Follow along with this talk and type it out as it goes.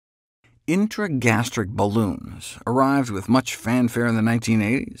Intragastric balloons arrived with much fanfare in the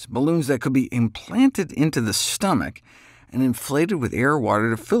 1980s, balloons that could be implanted into the stomach and inflated with air or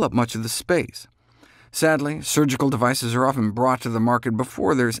water to fill up much of the space. Sadly, surgical devices are often brought to the market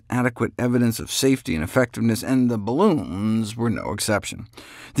before there's adequate evidence of safety and effectiveness, and the balloons were no exception.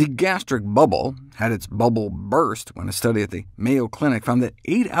 The gastric bubble had its bubble burst when a study at the Mayo Clinic found that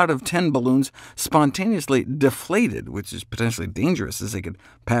 8 out of 10 balloons spontaneously deflated, which is potentially dangerous as they could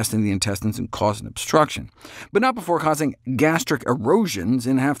pass in the intestines and cause an obstruction, but not before causing gastric erosions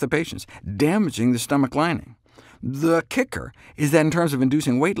in half the patients, damaging the stomach lining. The kicker is that in terms of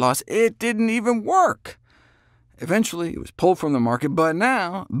inducing weight loss, it didn't even work. Eventually, it was pulled from the market, but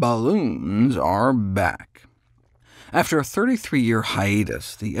now balloons are back. After a 33-year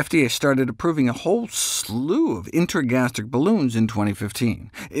hiatus, the FDA started approving a whole slew of intragastric balloons in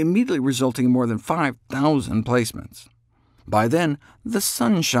 2015, immediately resulting in more than 5,000 placements. By then, the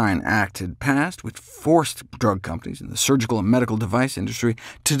Sunshine Act had passed, which forced drug companies in the surgical and medical device industry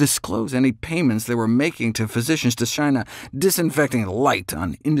to disclose any payments they were making to physicians to shine a disinfecting light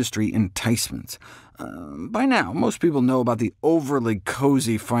on industry enticements. By now, most people know about the overly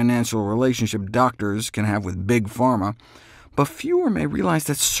cozy financial relationship doctors can have with Big Pharma, but fewer may realize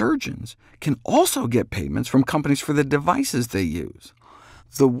that surgeons can also get payments from companies for the devices they use.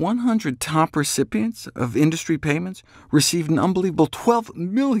 The 100 top recipients of industry payments received an unbelievable $12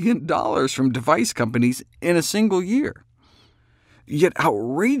 million from device companies in a single year. Yet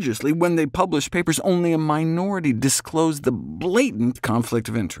outrageously, when they published papers, only a minority disclosed the blatant conflict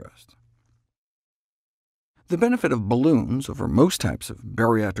of interest. The benefit of balloons over most types of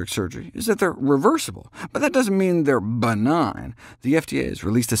bariatric surgery is that they're reversible, but that doesn't mean they're benign. The FDA has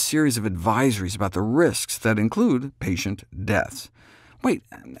released a series of advisories about the risks that include patient deaths. Wait,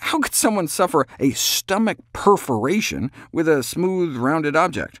 how could someone suffer a stomach perforation with a smooth, rounded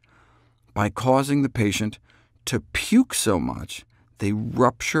object? By causing the patient to puke so much, they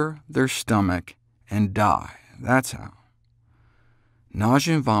rupture their stomach and die. That's how.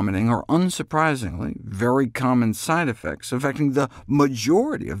 Nausea and vomiting are unsurprisingly very common side effects, affecting the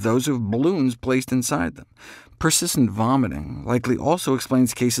majority of those who have balloons placed inside them. Persistent vomiting likely also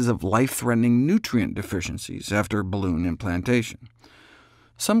explains cases of life-threatening nutrient deficiencies after balloon implantation.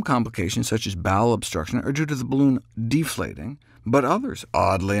 Some complications, such as bowel obstruction, are due to the balloon deflating, but others,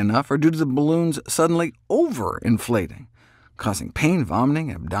 oddly enough, are due to the balloons suddenly overinflating, causing pain,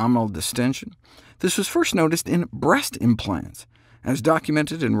 vomiting, and abdominal distension. This was first noticed in breast implants, as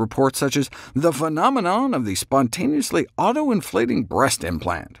documented in reports such as the phenomenon of the spontaneously auto-inflating breast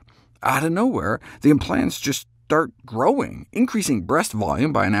implant. Out of nowhere, the implants just start growing, increasing breast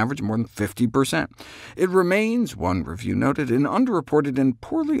volume by an average of more than 50%. It remains, one review noted, an underreported and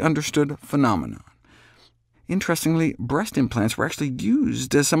poorly understood phenomenon. Interestingly, breast implants were actually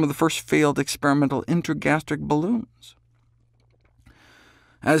used as some of the first failed experimental intragastric balloons.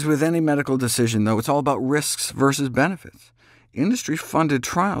 As with any medical decision, though, it's all about risks versus benefits. Industry-funded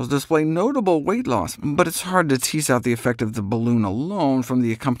trials display notable weight loss, but it's hard to tease out the effect of the balloon alone from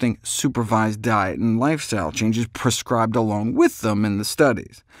the accompanying supervised diet and lifestyle changes prescribed along with them in the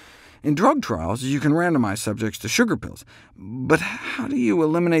studies. In drug trials, you can randomize subjects to sugar pills, but how do you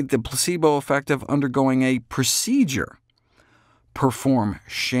eliminate the placebo effect of undergoing a procedure? Perform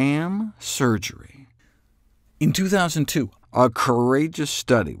sham surgery. In 2002, a courageous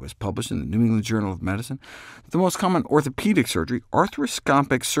study was published in the New England Journal of Medicine. The most common orthopedic surgery,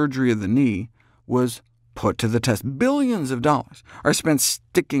 arthroscopic surgery of the knee, was put to the test. Billions of dollars are spent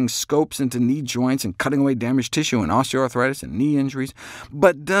sticking scopes into knee joints and cutting away damaged tissue in osteoarthritis and knee injuries.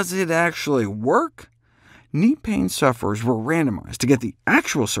 But does it actually work? Knee pain sufferers were randomized to get the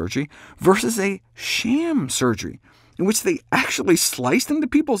actual surgery versus a sham surgery, in which they actually sliced into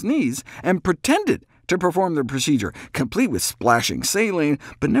people's knees and pretended to perform the procedure, complete with splashing saline,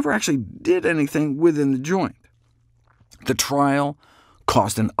 but never actually did anything within the joint. The trial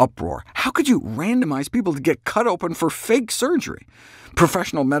caused an uproar. How could you randomize people to get cut open for fake surgery?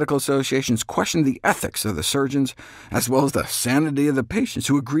 Professional medical associations questioned the ethics of the surgeons, as well as the sanity of the patients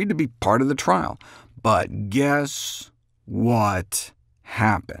who agreed to be part of the trial. But guess what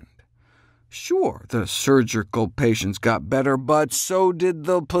happened? Sure, the surgical patients got better, but so did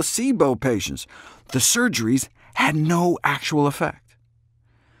the placebo patients. The surgeries had no actual effect.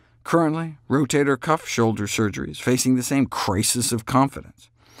 Currently, rotator cuff shoulder surgery is facing the same crisis of confidence.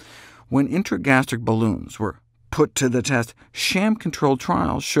 When intragastric balloons were put to the test, sham-controlled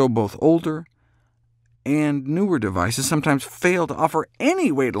trials show both older and newer devices sometimes fail to offer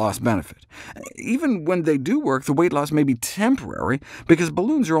any weight loss benefit. Even when they do work, the weight loss may be temporary, because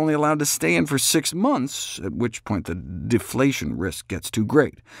balloons are only allowed to stay in for 6 months, at which point the deflation risk gets too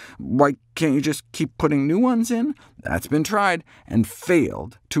great. Why can't you just keep putting new ones in? That's been tried, and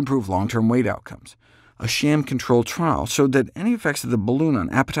failed to improve long-term weight outcomes. A sham-controlled trial showed that any effects of the balloon on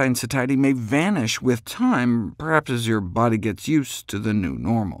appetite and satiety may vanish with time, perhaps as your body gets used to the new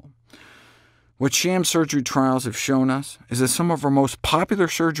normal. What sham surgery trials have shown us is that some of our most popular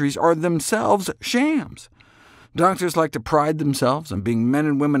surgeries are themselves shams. Doctors like to pride themselves on being men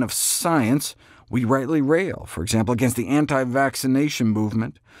and women of science. We rightly rail, for example, against the anti-vaccination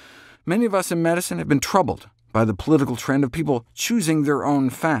movement. Many of us in medicine have been troubled by the political trend of people choosing their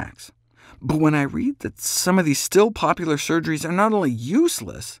own facts. But when I read that some of these still popular surgeries are not only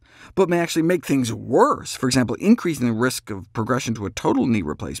useless, but may actually make things worse, for example, increasing the risk of progression to a total knee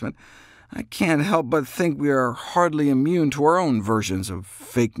replacement, I can't help but think we are hardly immune to our own versions of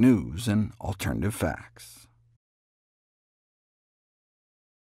fake news and alternative facts.